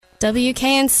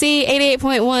WKNC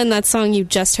 88.1. That song you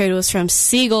just heard was from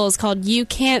Seagulls called You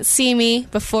Can't See Me.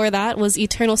 Before that was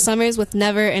Eternal Summers with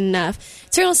Never Enough.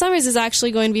 Eternal Summers is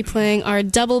actually going to be playing our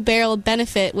Double Barrel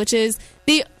Benefit, which is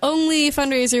the only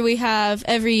fundraiser we have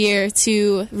every year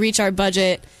to reach our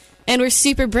budget. And we're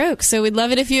super broke, so we'd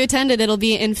love it if you attended. It'll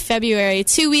be in February.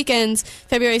 2 weekends,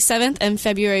 February 7th and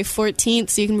February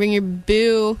 14th, so you can bring your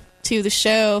boo to the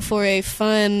show for a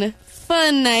fun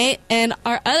night. And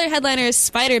our other headliner is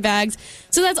Spider Bags,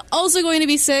 so that's also going to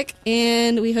be sick,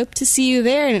 and we hope to see you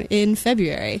there in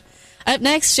February. Up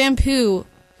next, Shampoo,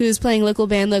 who's playing local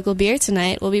band Local Beer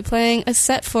tonight, will be playing a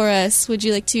set for us. Would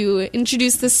you like to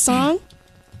introduce this song?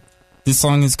 This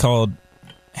song is called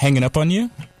Hanging Up on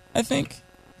You, I think.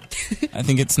 I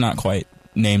think it's not quite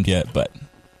named yet, but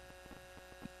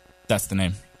that's the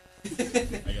name.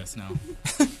 I guess now.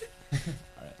 All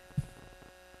right.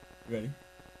 You ready?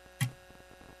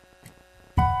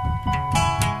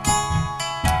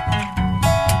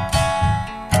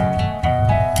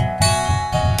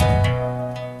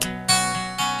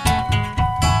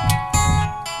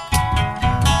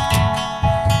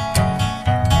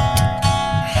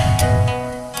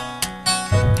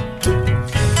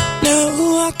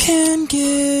 Can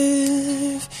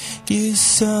give you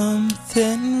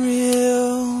something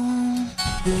real.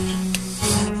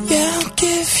 Yeah, I'll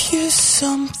give you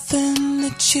something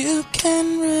that you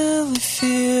can really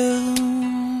feel.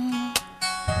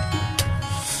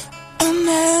 I'll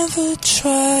never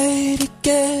try to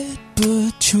get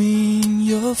between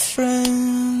your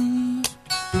friends.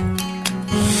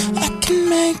 I can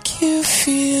make you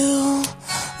feel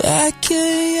like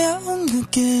you're young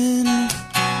again.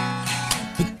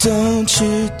 Don't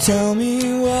you tell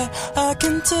me what I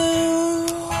can do,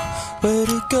 where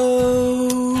to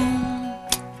go.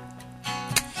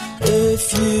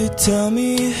 If you tell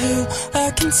me who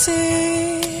I can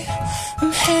see,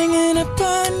 I'm hanging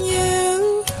upon you.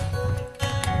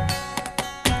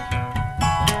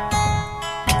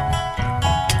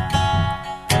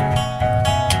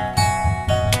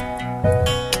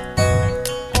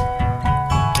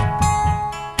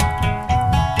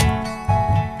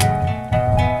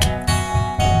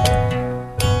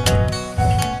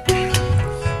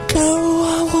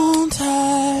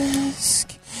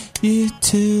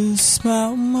 To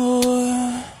smile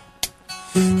more,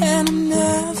 and I'm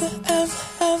never, ever,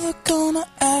 ever gonna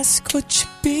ask what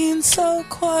you're being so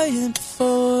quiet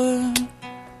for.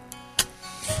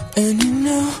 And you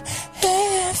know,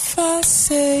 if I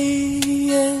say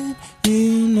it,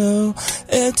 you know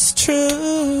it's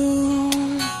true.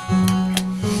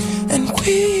 And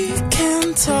we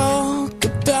can talk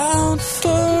about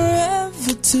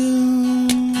forever too.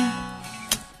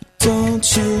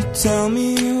 Don't you tell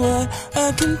me what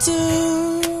I can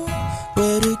do,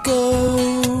 where to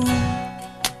go.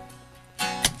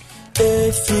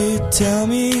 If you tell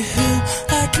me who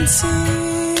I can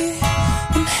see,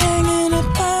 I'm hanging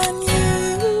upon you.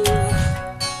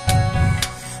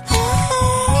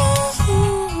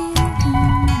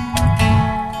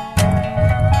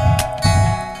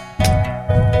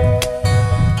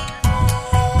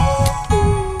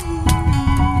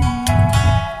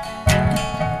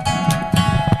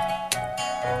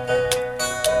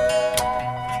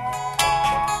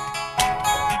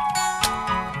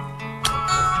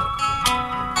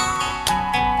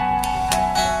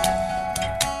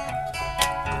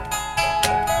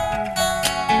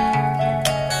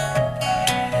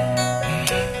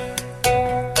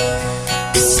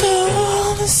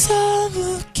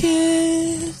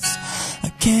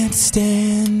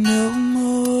 Stand no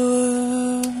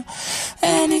more.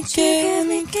 And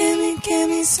you give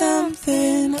me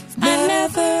something I've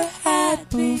never had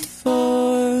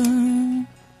before.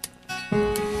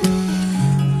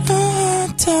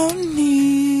 I don't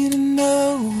need to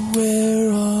know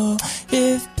where all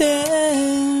you've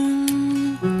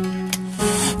been,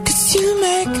 'cause you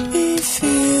make me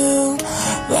feel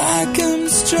like I'm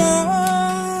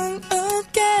strong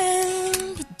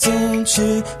again. But don't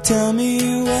you tell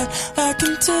me what I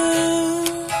can do,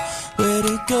 where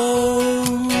to go.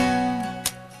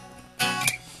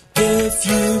 If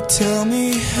you tell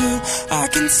me who I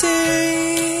can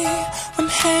see, I'm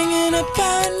hanging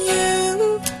upon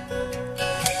you.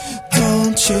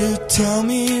 Don't you tell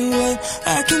me what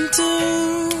I can do,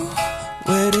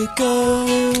 where to go.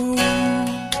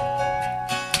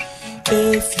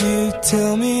 If you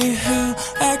tell me who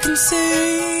I can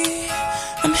see,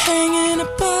 I'm hanging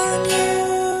upon you.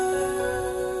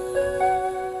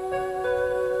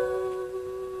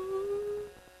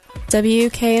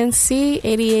 WKNC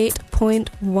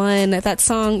 88.1. That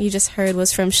song you just heard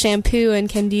was from Shampoo, and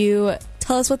can you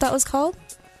tell us what that was called?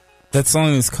 That song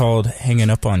is called "Hanging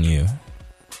Up on You."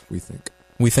 We think.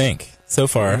 We think so I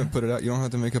far. haven't put it out. You don't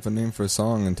have to make up a name for a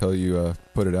song until you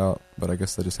put it out. But I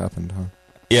guess that just happened, huh?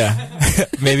 Yeah,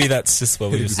 maybe that's just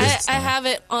what we It just. exists. I have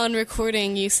it on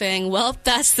recording you saying, well,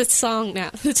 that's the song now,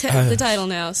 the title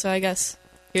now, so I guess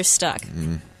you're stuck.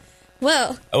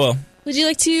 Well, Oh well, would you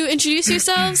like to introduce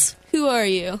yourselves? Who are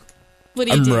you? What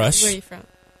do you I'm do? Rush. Where are you from?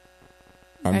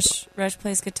 Rush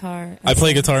plays guitar. I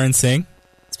play guitar and sing.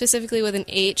 Specifically with an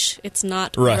H, it's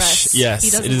not Rush. Russ. He Yes,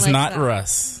 doesn't it is like not that.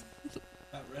 Russ.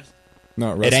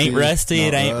 Not Rusty. It ain't Rusty. not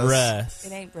It ain't Russ. Russ.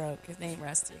 It ain't broke. It ain't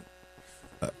rusty.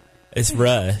 It's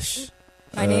Rush.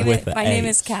 My name with the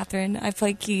is H. Catherine. I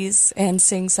play keys and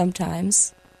sing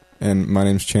sometimes. And my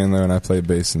name's Chandler, and I play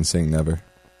bass and sing never.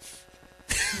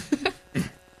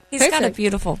 He's got a Perfect.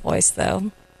 beautiful voice,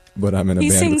 though. But I'm in a He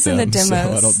band sings with in the them, so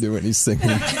demos. I don't do any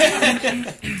singing.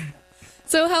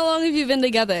 So how long have you been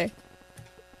together?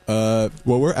 Well,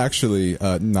 we're actually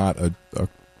not a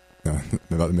no, I'm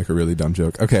about to make a really dumb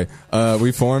joke. Okay,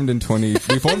 we formed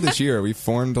we formed this year. We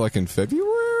formed like in February.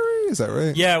 Is that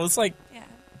right? Yeah, it was like Yeah.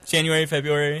 January,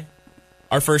 February.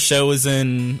 Our first show was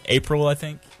in April, I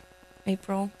think.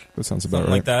 April. That sounds about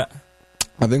Something right. like that.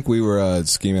 I think we were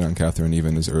scheming on Catherine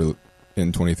even as early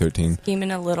in 2013. Scheming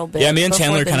a little bit. Yeah, me and before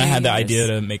Chandler the kind of New had the Year's. idea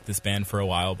to make this band for a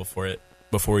while before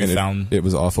we And found it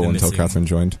was awful the until missing Catherine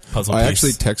joined. puzzle I piece.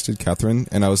 actually texted Catherine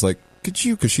and I was like, "Could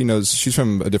you?" Because she knows she's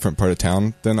from a different part of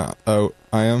town than I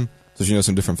am, so she knows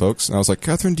some different folks. And I was like,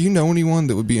 "Catherine, do you know anyone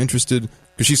that would be interested?"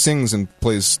 Because she sings and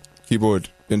plays keyboard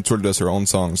and sort of does her own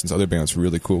songs in this other band that's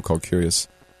really cool called Curious.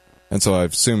 And so I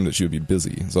assumed that she would be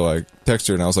busy. So I texted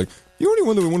her and I was like, "You know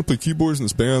anyone that would want to play keyboards in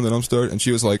this band that I'm starting?" And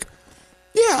she was like,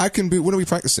 "Yeah, I can be. When are we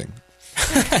practicing?"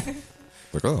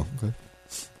 Like, oh, okay.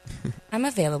 I'm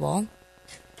available.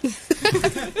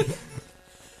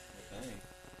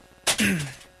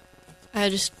 I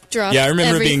just dropped Yeah, I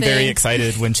remember being very everything.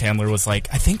 excited when Chandler was like,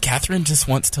 "I think Catherine just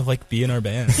wants to like be in our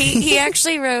band." He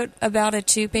actually wrote about a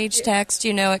 2-page text.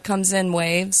 You know, it comes in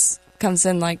waves. Comes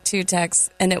in like 2 texts.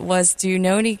 And it was, do you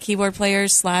know any keyboard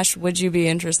players / would you be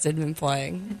interested in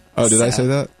playing? Oh, did I So, say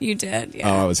that? You did, Oh,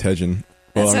 yeah. I was hedging.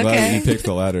 Well, That's I'm glad okay. you picked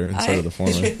the latter instead of the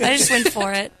former. I just went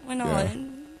for it. Went Yeah.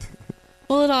 on.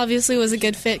 Well, it obviously was a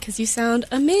good fit because you sound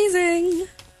amazing.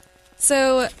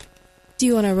 So, do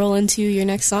you want to roll into your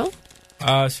next song?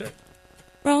 Sure.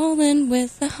 Rolling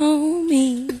with the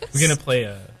homies. We're gonna play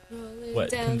a. Rolling What,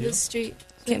 down Kim the Deal? street.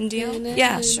 Kim Deal?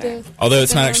 Yeah, sure. Although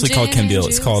it's not actually called Kim Deal,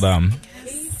 it's called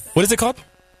What is it called?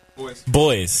 Boys.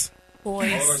 Boys.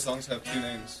 Boys. songs have 2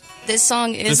 names. This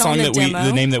song The is song on the that demo.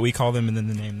 the name that we call them, and then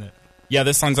the name that. Yeah,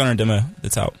 this song's on our demo.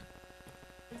 It's out.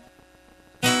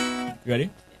 You ready?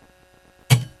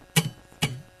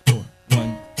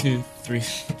 1, 2, 3.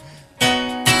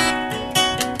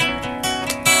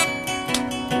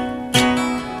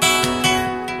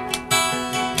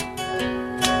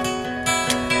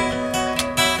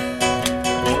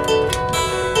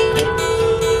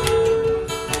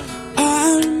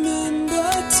 I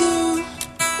remember too.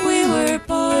 We were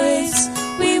boys.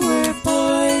 We were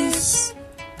boys.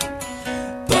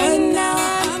 But now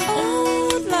I'm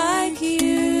Old like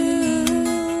you.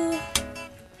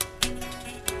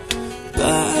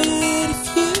 But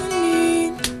if you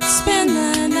need Spend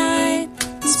the night.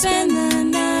 Spend the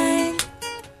night.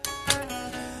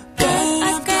 But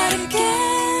I've gotta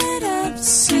get up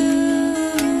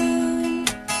soon.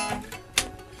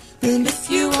 and If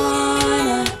you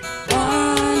wanna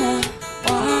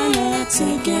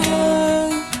take it.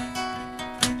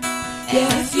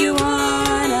 Yeah, if you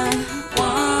wanna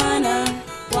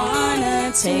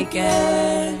take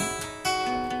it.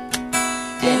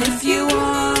 And if you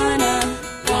wanna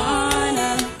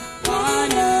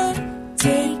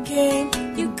take it,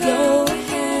 you go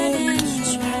ahead and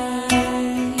try.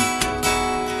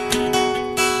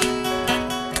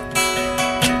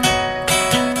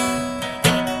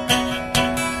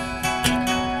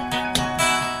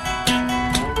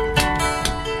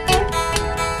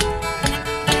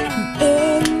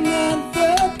 it'll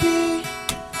never be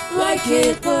Like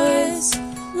it was,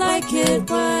 like it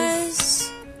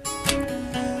was.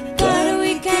 But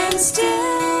we can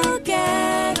still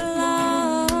get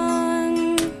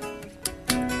along.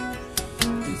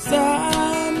 if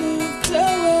I moved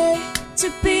away. To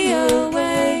be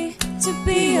away, to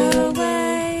be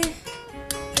away.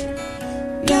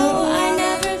 No, I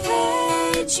never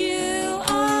had you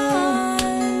on.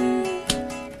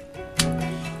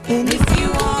 And If you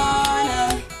wanna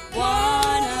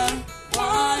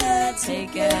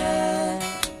take it.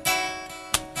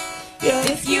 yeah,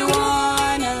 If you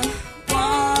wanna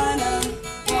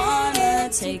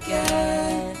take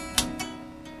it.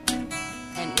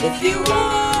 And if you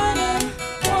wanna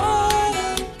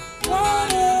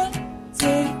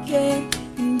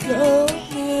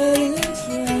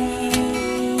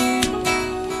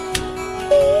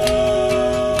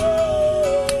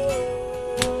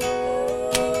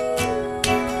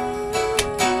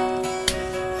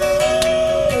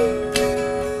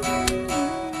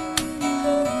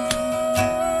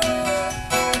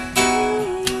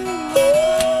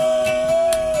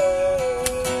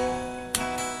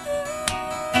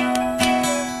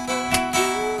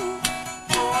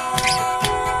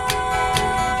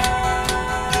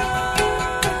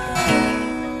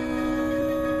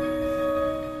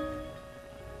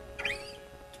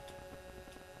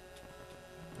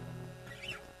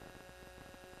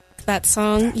that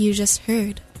song you just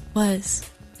heard was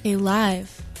a live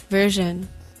version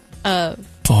of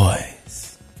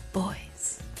Boys.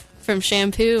 Boys from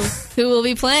Shampoo, who will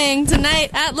be playing tonight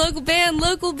at local band,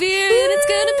 local beer, and it's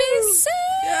gonna be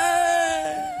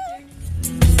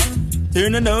sick.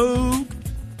 Turn the node.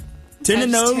 Turn the I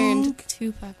just turned node.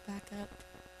 Tupac back up.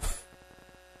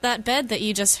 That bed that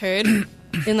you just heard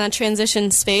in that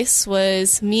transition space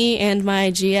was me and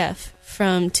my GF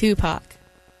from Tupac.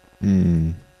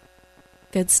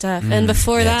 Good stuff. And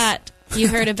before that, you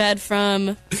heard a bed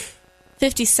from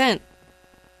 50 Cent.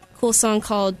 Cool song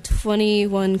called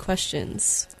 21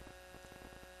 Questions.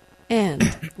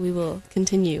 And we will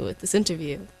continue with this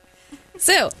interview.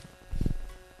 So,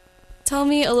 tell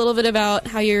me a little bit about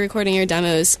how you're recording your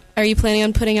demos. Are you planning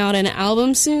on putting out an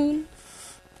album soon?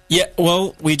 Yeah,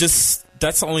 well, that's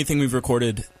the only thing we've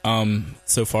recorded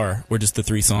so far. We're just the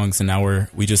 3 songs, and now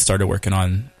we just started working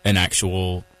on an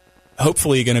actual,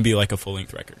 hopefully going to be like a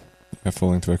full-length record. A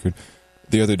full-length record.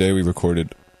 The other day we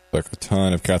recorded like a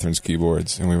ton of Catherine's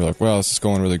keyboards, and we were like, wow, this is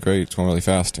going really great. It's going really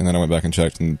fast. And then I went back and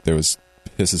checked, and there was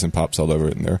hisses and pops all over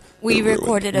it. And we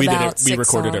recorded about 6 We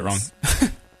recorded it songs.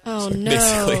 wrong. Oh, no.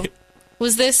 Basically.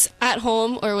 Was this at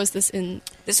home, or was this in...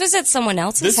 This was at someone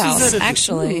else's This was house, at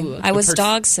actually. Ooh. I was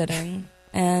dog sitting,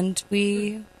 and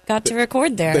we got to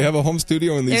record there. they have a home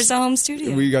studio, and There's a home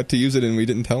studio. we got to use it, and we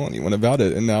didn't tell anyone about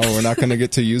it. And now we're not going to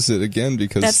get to use it again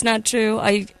because That's not true.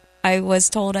 I was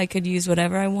told I could use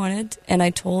whatever I wanted, and I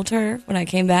told her when I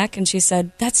came back, and she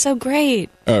said, "That's so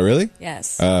great." Oh, really?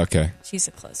 Yes. Okay. She's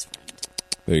a close friend.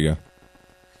 There you go.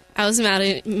 I was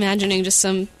imagining just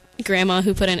some grandma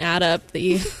who put an ad up that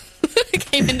you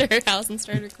came into her house and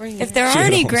started recording. If it. there She are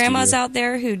had a any home grandmas studio. out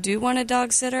there who do want a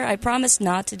dog sitter, I promise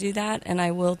not to do that, and I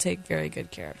will take very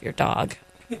good care of your dog.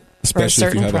 Especially if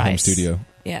certain you have a home price. studio.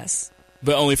 Yes.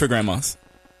 But only for grandmas.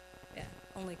 Yeah,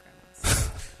 only grandmas.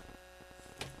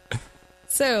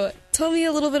 So, tell me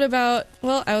a little bit about...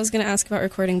 Well, I was going to ask about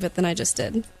recording, but then I just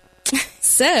did.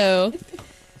 So,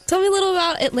 tell me a little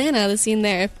about Atlanta, the scene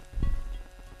there.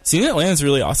 Seeing Atlanta's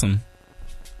really awesome.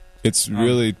 It's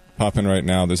really popping right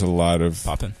now. There's a lot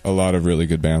of really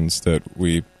good bands that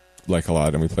we like a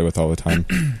lot and we play with all the time.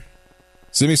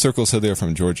 Semicircle said they're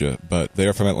from Georgia, but they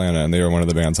are from Atlanta, and they are one of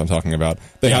the bands I'm talking about.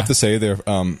 They have to say they're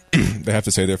they have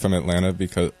to say they're from Atlanta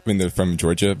because they're from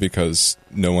Georgia because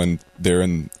no one there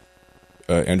in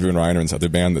Andrew and Ryan are in this other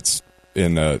band that's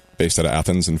based out of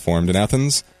Athens and formed in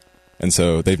Athens, and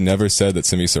so they've never said that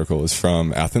Semicircle is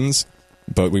from Athens.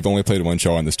 But we've only played one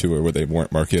show on this tour where they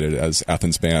weren't marketed as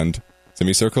Athens band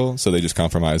Semicircle, so they just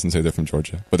compromise and say they're from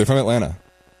Georgia. But they're from Atlanta,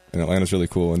 and Atlanta's really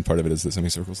cool, and part of it is that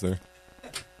Semicircle's there.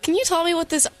 Can you tell me what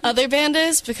this other band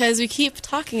is? Because we keep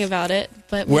talking about it,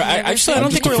 but Well, never I said don't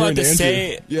it. think we're allowed to Andrew.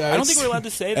 say. Yeah, I don't think we're allowed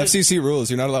to say that. FCC rules.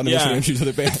 You're not allowed to mention Andrew to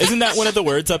the band. Isn't that one of the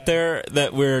words up there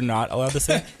that we're not allowed to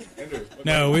say?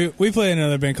 No, we play in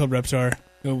another band called Reptar.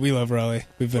 We love Raleigh.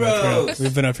 We've been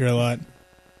up here a lot.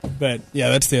 But yeah,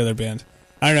 that's the other band.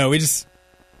 I don't know. We just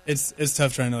it's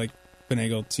tough trying to like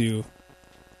finagle two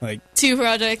 2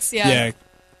 projects, yeah.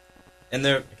 And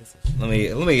they're let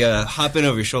me hop in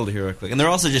over your shoulder here real quick. And they're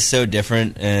also just so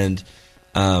different. And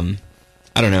I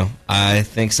don't know. I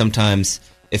think sometimes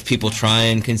if people try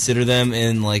and consider them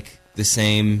in like the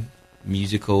same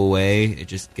musical way, it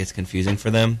just gets confusing for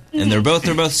them. Mm-hmm. And they're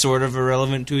both sort of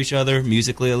irrelevant to each other,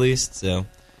 musically at least. So,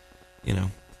 you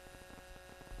know.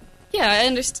 Yeah,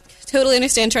 I totally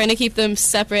understand trying to keep them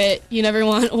separate. You never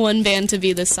want one band to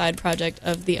be the side project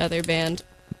of the other band,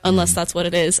 unless that's what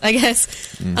it is, I guess.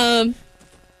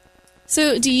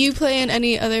 So, do you play in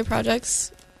any other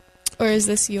projects, or is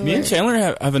this your... Me and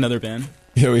Chandler have another band.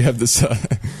 Yeah, we have this.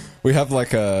 We have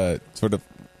like a sort of.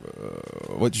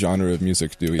 What genre of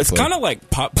music do we play? It's kind of like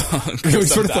pop punk. We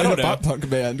sort of I play don't in a know. pop punk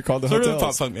band called the Sort Hotels. of a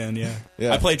pop punk band, yeah.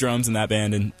 Yeah. I play drums in that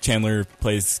band, and Chandler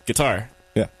plays guitar.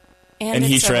 Yeah. And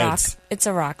he it's shreds. It's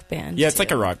a rock band. Yeah, it's too.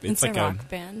 like a rock. It's like a rock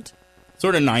band.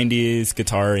 sort of 90s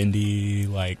guitar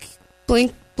indie, like...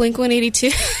 Blink 182?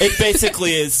 It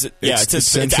basically is... Yeah, it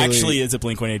essentially- actually is a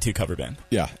Blink-182 cover band.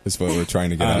 Yeah, is what we're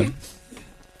trying to get at. Are-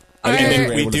 I think And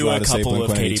we're we able to do allow a to say couple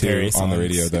of Katy Blink-182 Perry songs on the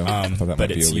radio, though. I thought that might but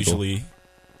be it's illegal. we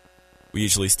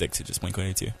usually stick to just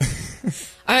Blink-182.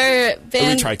 Our Or we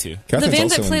band... try to. The Catherine's band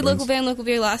that also in played bands. Local Band, Local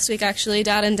Beer last week, actually,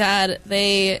 Dad and Dad,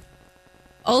 they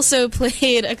also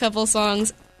played a couple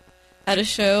songs at a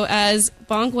show as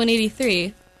Bonk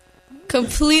 183.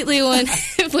 Completely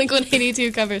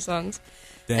Blink-182 cover songs.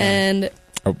 Damn. And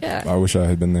yeah. I wish I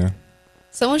had been there.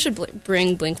 someone should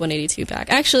bring Blink-182 back.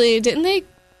 Actually, didn't they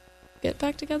get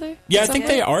back together? Yeah, I At some think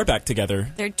point? they are back together.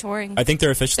 They're touring. I think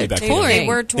they're officially back touring. together. They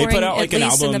were touring They put out like at an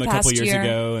least in album the a couple past years year.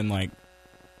 ago, and like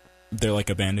they're like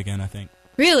a band again, I think.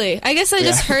 Really? I guess I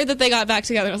just heard that they got back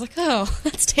together. I was like, oh,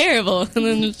 that's terrible. And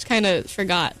then just kind of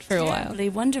forgot for a while. Terribly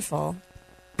wonderful.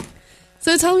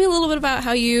 So tell me a little bit about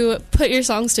how you put your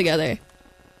songs together.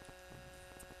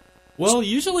 Well,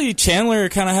 usually Chandler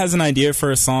kind of has an idea for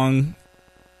a song.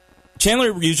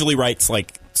 Chandler usually writes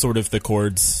like sort of the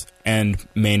chords and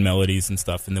main melodies and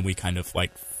stuff, and then we kind of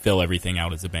like fill everything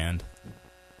out as a band.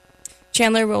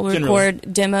 Chandler will Generally.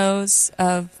 record demos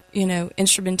of,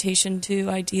 instrumentation to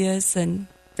ideas and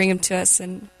bring them to us,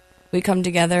 and we come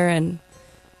together and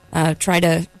try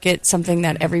to get something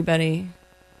that everybody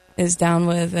is down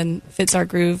with and fits our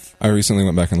groove. I recently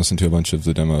went back and listened to a bunch of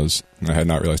the demos, and I had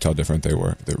not realized how different they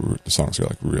were. The songs are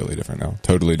like really different now,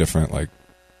 totally different, like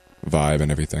vibe and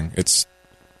everything. It's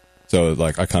so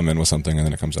like I come in with something and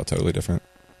then it comes out totally different.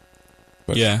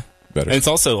 But Yeah. better. And it's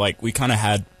also like we kind of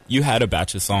you had a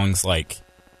batch of songs like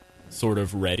sort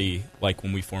of ready, like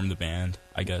when we formed the band,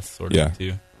 I guess, sort of Yeah.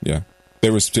 too. Yeah,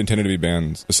 there was intended to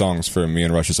be songs for me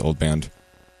and Rush's old band,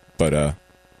 but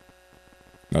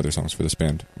other songs for this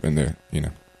band, and they're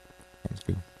sounds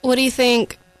good. What do you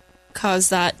think caused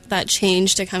that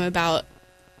change to come about?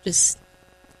 Just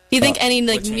do you think any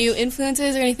like new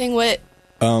influences or anything? What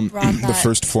brought The that?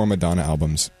 first four Madonna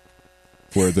albums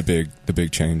were the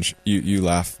big change. You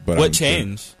laugh, but What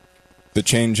change? The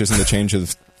change isn't the change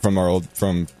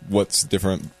from what's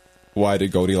different. Why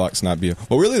did Goldilocks not be?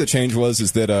 Well, really, the change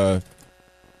is that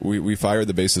we fired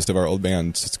the bassist of our old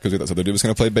band because we thought the dude was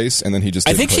going to play bass, and then he just.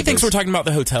 I didn't think play she thinks bass. we're talking about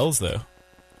the hotels, though.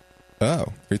 Oh,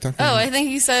 are you talking? Oh, I think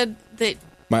you said that.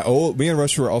 me and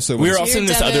Rush were also. We were also in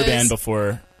this other demos. band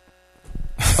before.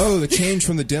 Oh, the change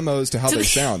from the demos to how they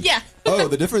sound. Yeah. Oh,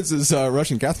 the difference is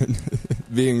Rush and Catherine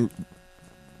being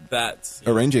That's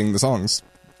arranging the songs.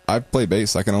 I play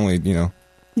bass. I can only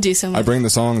Do so much. I bring the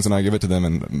songs and I give it to them,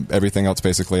 and everything else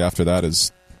basically after that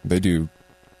is they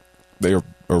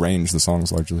arrange the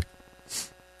songs largely.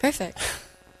 Perfect.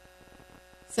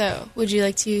 So, would you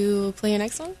like to play your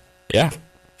next song? yeah.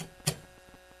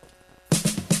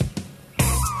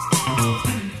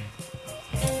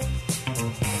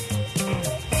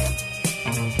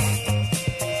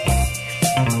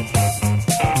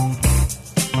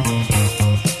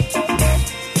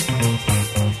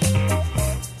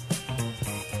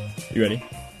 You ready?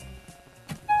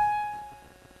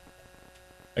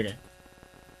 Okay.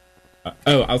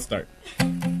 I'll start.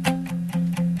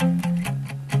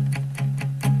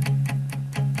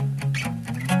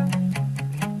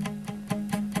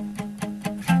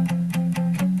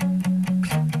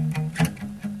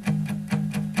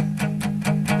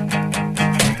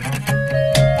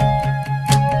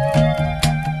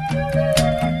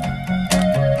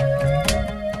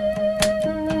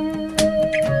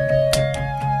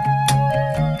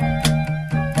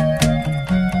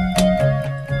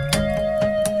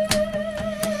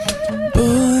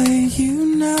 Boy,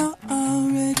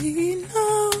 already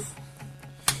know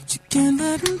you can't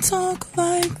let him talk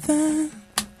like that.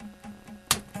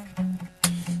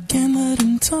 Can't let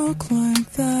him talk like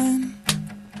that.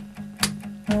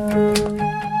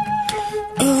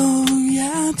 Oh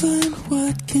yeah, but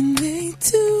what can they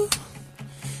do?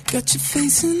 Got your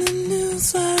face in the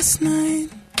news last night.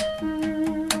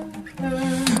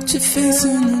 Got your face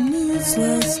in the news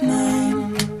last night.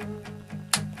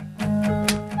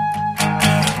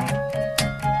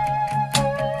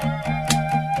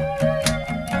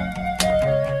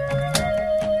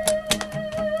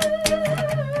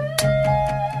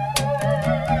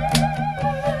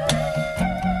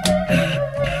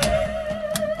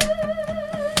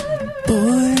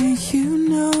 Boy,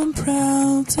 I'm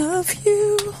proud of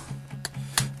you.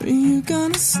 Where you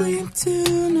gonna sleep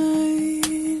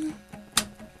tonight?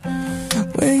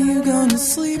 Where you gonna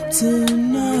sleep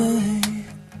tonight?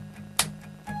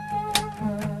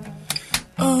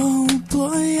 Oh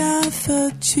boy, I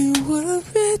thought you were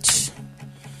rich.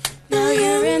 Now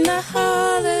you're in the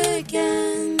hall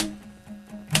again.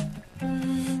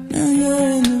 Now you're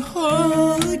in the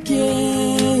hall again.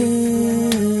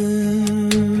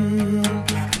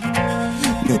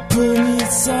 They pull me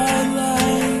aside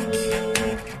like,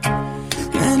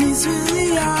 and he's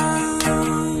really out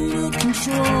of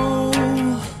control.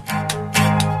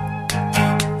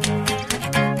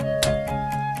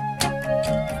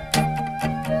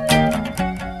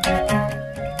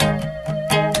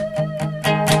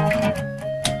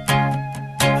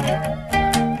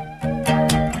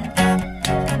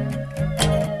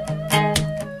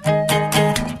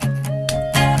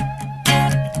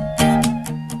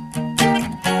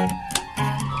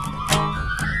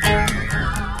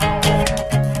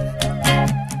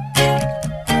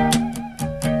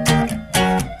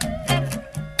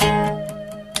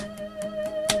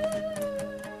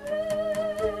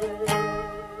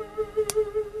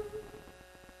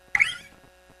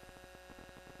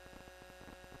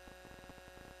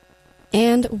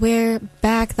 And we're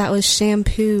back. That was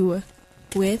Shampoo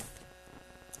with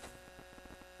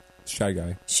Shy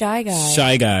Guy. Shy Guy.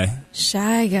 Shy Guy.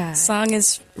 Shy Guy. Song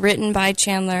is written by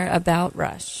Chandler about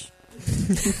Rush.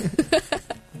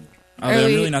 Although I'm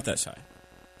really not that shy.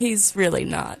 He's really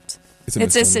not. It's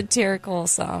It's a satirical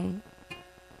song.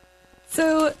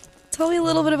 So, tell me a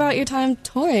little bit about your time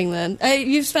touring then.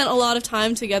 You've spent a lot of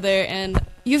time together, and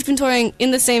you've been touring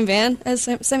in the same van as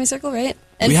Semicircle, right?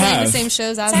 And We playing have. the same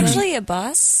shows as It's them? actually a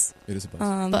bus. It is a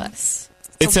bus. Bus.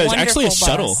 It It's says actually a wonderful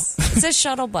shuttle. bus. It's a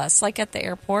shuttle bus, like at the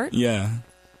airport. Yeah.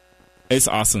 It's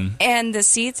awesome. And the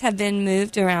seats have been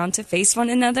moved around to face one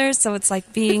another, so it's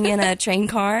like being in a train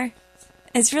car.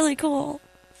 It's really cool.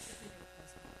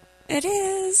 It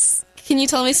is. Can you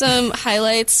tell me some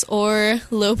highlights or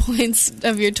low points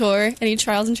of your tour? Any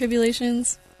trials and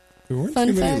tribulations? There weren't Fun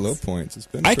too many facts? low points. It's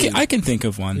been I pretty- can think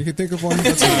of You one. can think of one?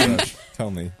 What's that? Tell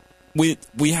me. We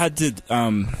had to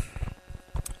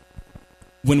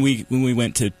when we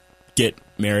went to get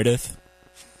Meredith,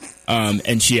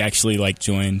 and she actually like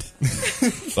joined,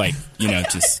 like, you know,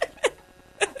 just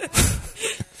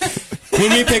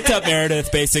when we picked up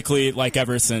Meredith, basically, like,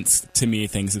 ever since, to me,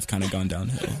 things have kind of gone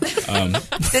downhill.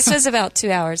 This was about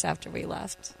 2 hours after we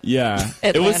left. Yeah,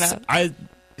 it was. Atlanta.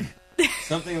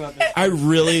 Something about that. I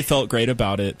really felt great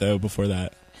about it though. Before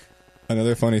that,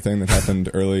 Another funny thing that happened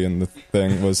early in the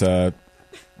thing was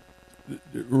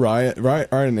Ryan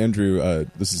and Andrew.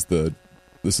 This is the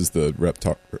rep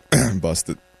bus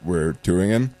that we're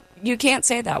touring in. You can't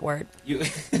say that word.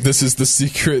 This is the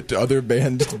secret other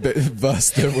band bus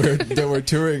that we're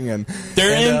touring in.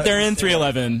 they're in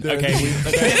 311. they're in Okay,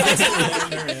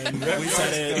 we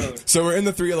said it. So we're in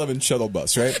the 311 shuttle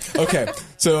bus, right? Okay,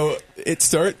 so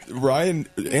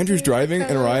Andrew's driving,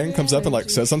 and Ryan comes up and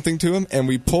like says something to him, and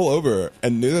we pull over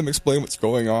and neither of them explain what's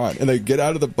going on, and they get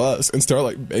out of the bus and start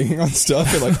like banging on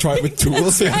stuff and like try it with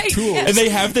tools. They have Right. tools, And they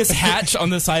have this hatch on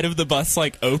the side of the bus,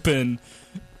 like, open.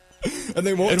 and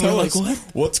they won't And tell we're us like,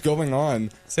 what's going on.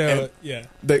 So, And yeah.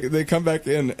 They come back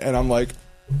in, and I'm like,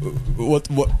 what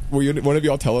will you, one of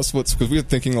y'all tell us what's, because we were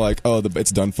thinking like, oh,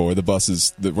 it's done for, the bus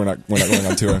is that we're not going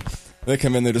on tour. They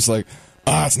come in, they're just like,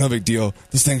 it's no big deal,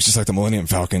 this thing's just like the Millennium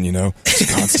Falcon, you know,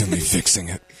 it's constantly fixing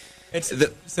it.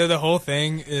 So the whole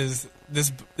thing is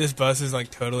this bus is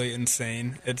like totally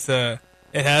insane. It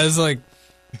has like,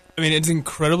 I mean, it's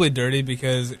incredibly dirty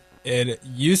because it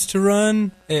used to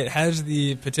run. It has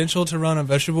the potential to run on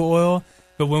vegetable oil,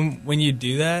 but when you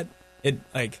do that, it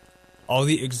like all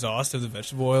the exhaust of the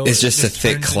vegetable oil It's just a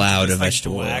thick turns into cloud this, of like,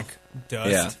 vegetable oil. black dust,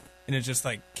 Yeah. and it's just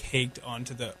like caked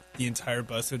onto the entire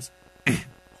bus. So it's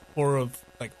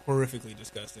horrifically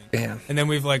disgusting. Yeah. And then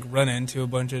we've like run into a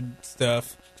bunch of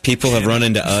stuff. People have run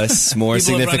into us more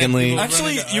People have run significantly. into-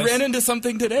 Actually, into you us. ran into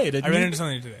something today, didn't I you? ran into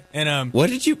something today, and What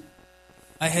did you?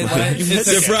 I had it's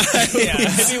okay. Surprise! Yeah.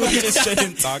 Maybe we just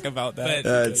shouldn't talk about that.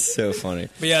 That's so funny.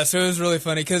 But yeah, so it was really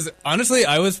funny because honestly,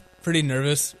 I was pretty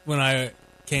nervous when I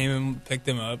came and picked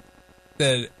them up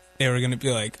that they were going to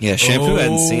be like, Yeah, Shampoo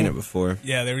hadn't "Oh." seen it before.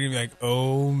 Yeah, they were going to be like,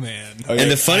 oh man.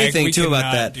 And the funny thing we too about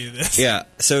cannot that, do this. yeah.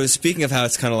 So speaking of how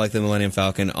it's kind of like the Millennium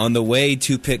Falcon, on the way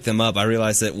to pick them up, I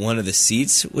realized that one of the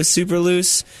seats was super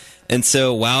loose, and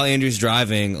so while Andrew's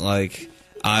driving, like,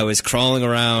 I was crawling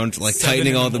around, like 7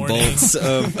 tightening in all the the morning. bolts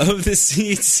of the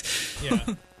seats. Yeah.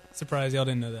 Surprise, y'all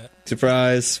didn't know that.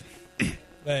 Surprise!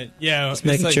 But yeah, Just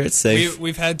making like, sure it's safe.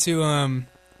 We've had to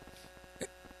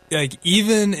like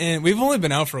even in we've only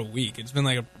been out for a week. It's been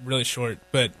like a really short,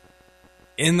 but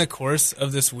in the course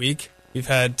of this week, we've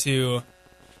had to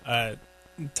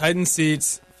tighten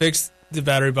seats, fix the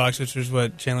battery box, which is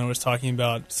what Chandler was talking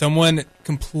about. Someone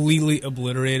completely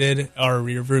obliterated our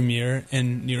rearview mirror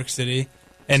in New York City,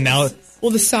 and now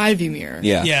Well, the side view mirror.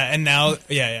 Yeah. and now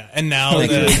and now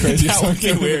Thank the Crazy That would be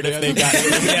something. weird if they got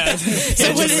it.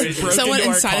 yeah. Someone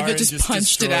inside of it just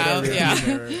punched it out.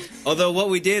 Yeah. Although what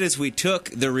we did is we took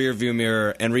the rear view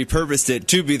mirror and repurposed it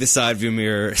to be the side view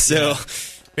mirror. So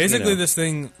Basically, You know. this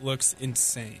thing looks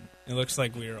insane. It looks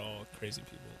like we are all crazy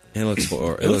people. it looks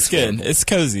It looks good. horrible. It's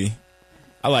cozy.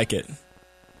 I like it.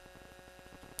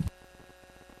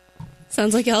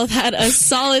 Sounds like y'all have had a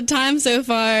solid time so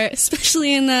far,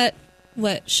 especially in that,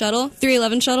 shuttle?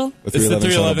 311 shuttle? It's the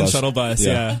 311 shuttle bus.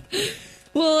 Yeah.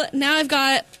 Well, now I've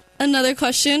got another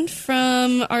question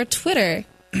from our Twitter.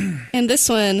 And this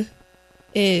one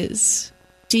is,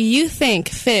 do you think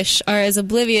fish are as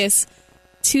oblivious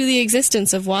to the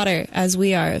existence of water as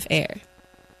we are of air?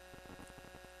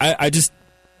 I just,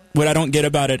 what I don't get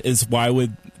about it is why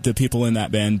would the people in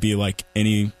that band be like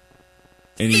any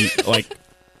like,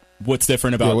 what's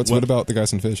different about what about the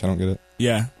guys and fish? I don't get it.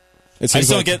 Yeah. It I seems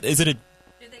still like, get, is it a, Do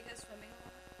they go swimming a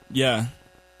lot? yeah.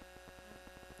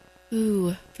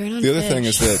 Ooh, burn on The other fish. thing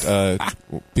is that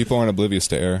people aren't oblivious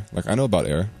to air. Like, I know about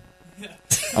air.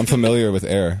 I'm familiar with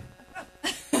air.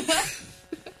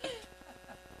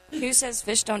 Who says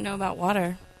fish don't know about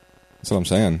water? That's what I'm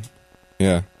saying.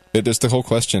 Yeah. It just the whole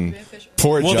question.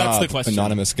 Poor Well, that's job, the question.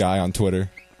 anonymous guy on Twitter.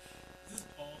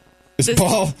 Is This-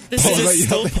 Paul? this Paul, is about you?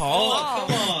 Still Paul?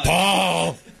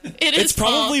 Paul! It's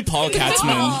probably Paul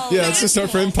Katzman. Yeah, let's just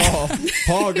start for him, Paul.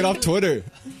 Paul, get off Twitter.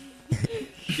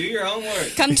 Do your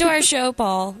homework. Come to our show,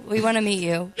 Paul. We want to meet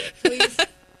you.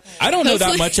 I don't know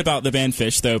that much about the band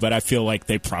Fish, though, but I feel like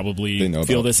they probably They know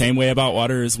feel about the same way about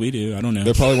water as we do. I don't know.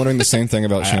 They're probably wondering the same thing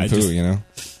about I shampoo, just- you know?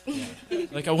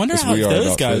 Like, I wonder As how we are those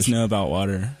about guys fish. know about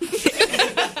water.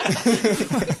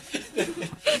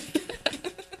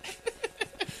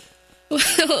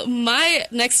 Well, my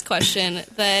next question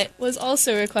that was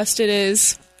also requested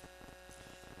is,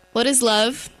 what is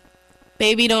love?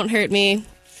 Baby, don't hurt me.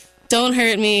 Don't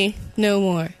hurt me no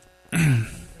more. The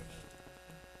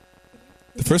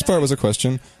first part was a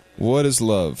question. What is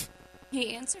love?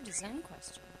 He answered his own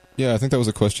question. Yeah, I think that was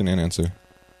a question and answer.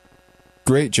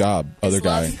 Great job, other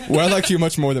guy. Well, I liked you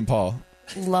much more than Paul.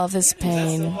 Love is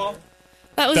pain.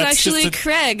 That was That's actually just a-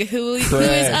 Craig, who is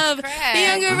Craig. of the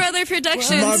Younger Brother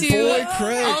Productions, My who boy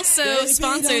Craig. also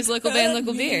sponsors Local Band,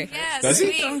 Local Beer. Yes, Does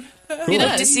he? Cool. He Hope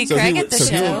does. to see So Craig he, at the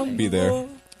so show. he'll be there.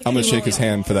 I'm going to shake his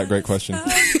hand for that great question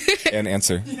and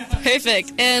answer.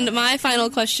 Perfect. And my final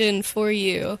question for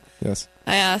you, Yes.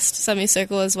 I asked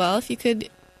Semicircle as well, if you could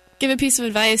give a piece of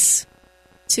advice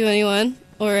to anyone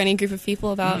or any group of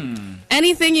people about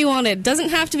anything you wanted. Doesn't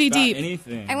have to be About deep.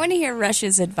 anything. I want to hear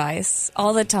Rush's advice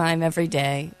all the time, every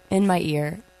day, in my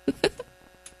ear.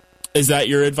 Is that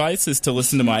your advice? Is to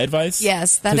listen to my advice?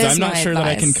 Yes, that Because is I'm not my sure that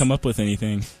I advice. can come up with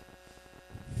anything.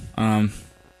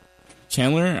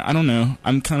 Chandler, I don't know.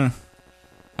 I'm kind of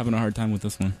having a hard time with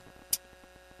this one.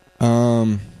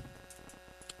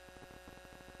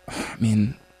 I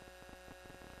mean,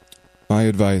 My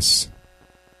advice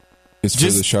is for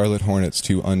Just- the Charlotte Hornets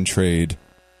to untrade,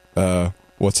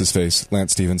 what's his face?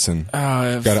 Lance Stevenson.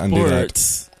 gotta undo that.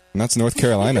 sports. And that's North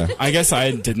Carolina. I guess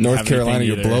I didn't. North have Carolina, anything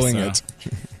you're either, blowing so. it.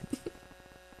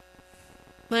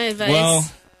 My advice.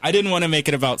 Well, I didn't want to make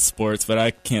it about sports, but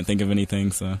I can't think of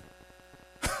anything. So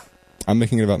I'm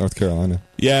making it about North Carolina.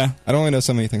 yeah, I don't really know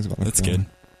so many things about North that's Carolina.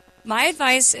 good. My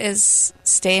advice is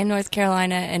stay in North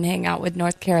Carolina and hang out with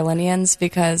North Carolinians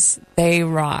because they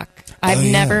rock. I've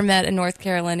yeah. never met a North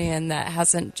Carolinian that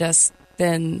hasn't just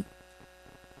been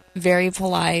very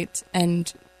polite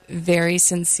and very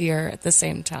sincere at the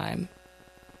same time.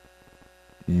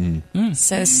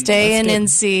 So stay in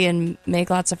That's good. NC and make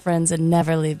lots of friends and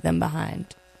never leave them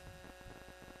behind.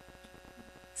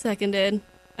 Seconded.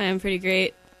 I am pretty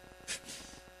great.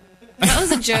 That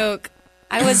was a joke.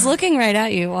 I was looking right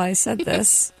at you while I said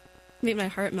this. Made my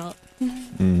heart melt.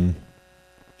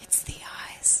 It's the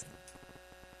eyes.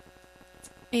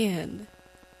 And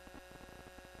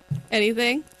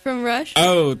anything from Rush?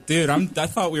 Oh, dude, I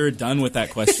thought we were done with that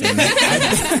question.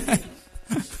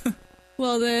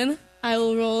 Well then, I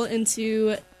will roll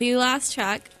into the last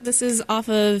track. This is off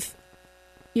of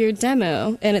your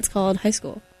demo, and it's called High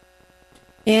School.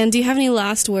 And do you have any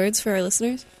last words for our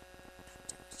listeners?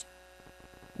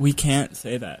 We can't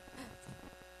say that.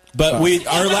 But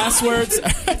our last words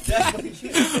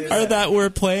are that we're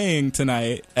playing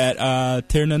tonight at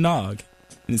Tir na Nog,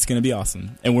 and it's going to be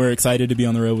awesome. And we're excited to be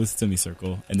on the road with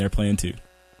Semicircle, and they're playing too.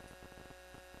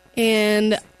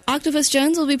 And Octopus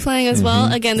Jones will be playing as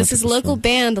well. Again, this is Octopus local Jones.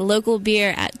 band, local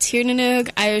beer at Tir na Nog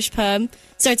Irish Pub.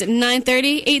 Starts at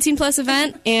 9:30, 18-plus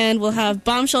event, and we'll have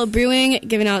Bombshell Brewing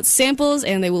giving out samples,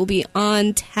 and they will be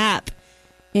on tap.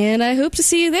 And I hope to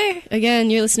see you there. Again,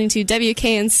 you're listening to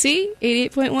WKNC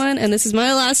 88.1, and this is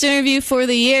my last interview for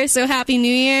the year, so Happy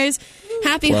New Year's,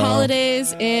 Happy Wow.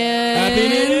 Holidays, and Happy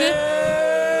New Year!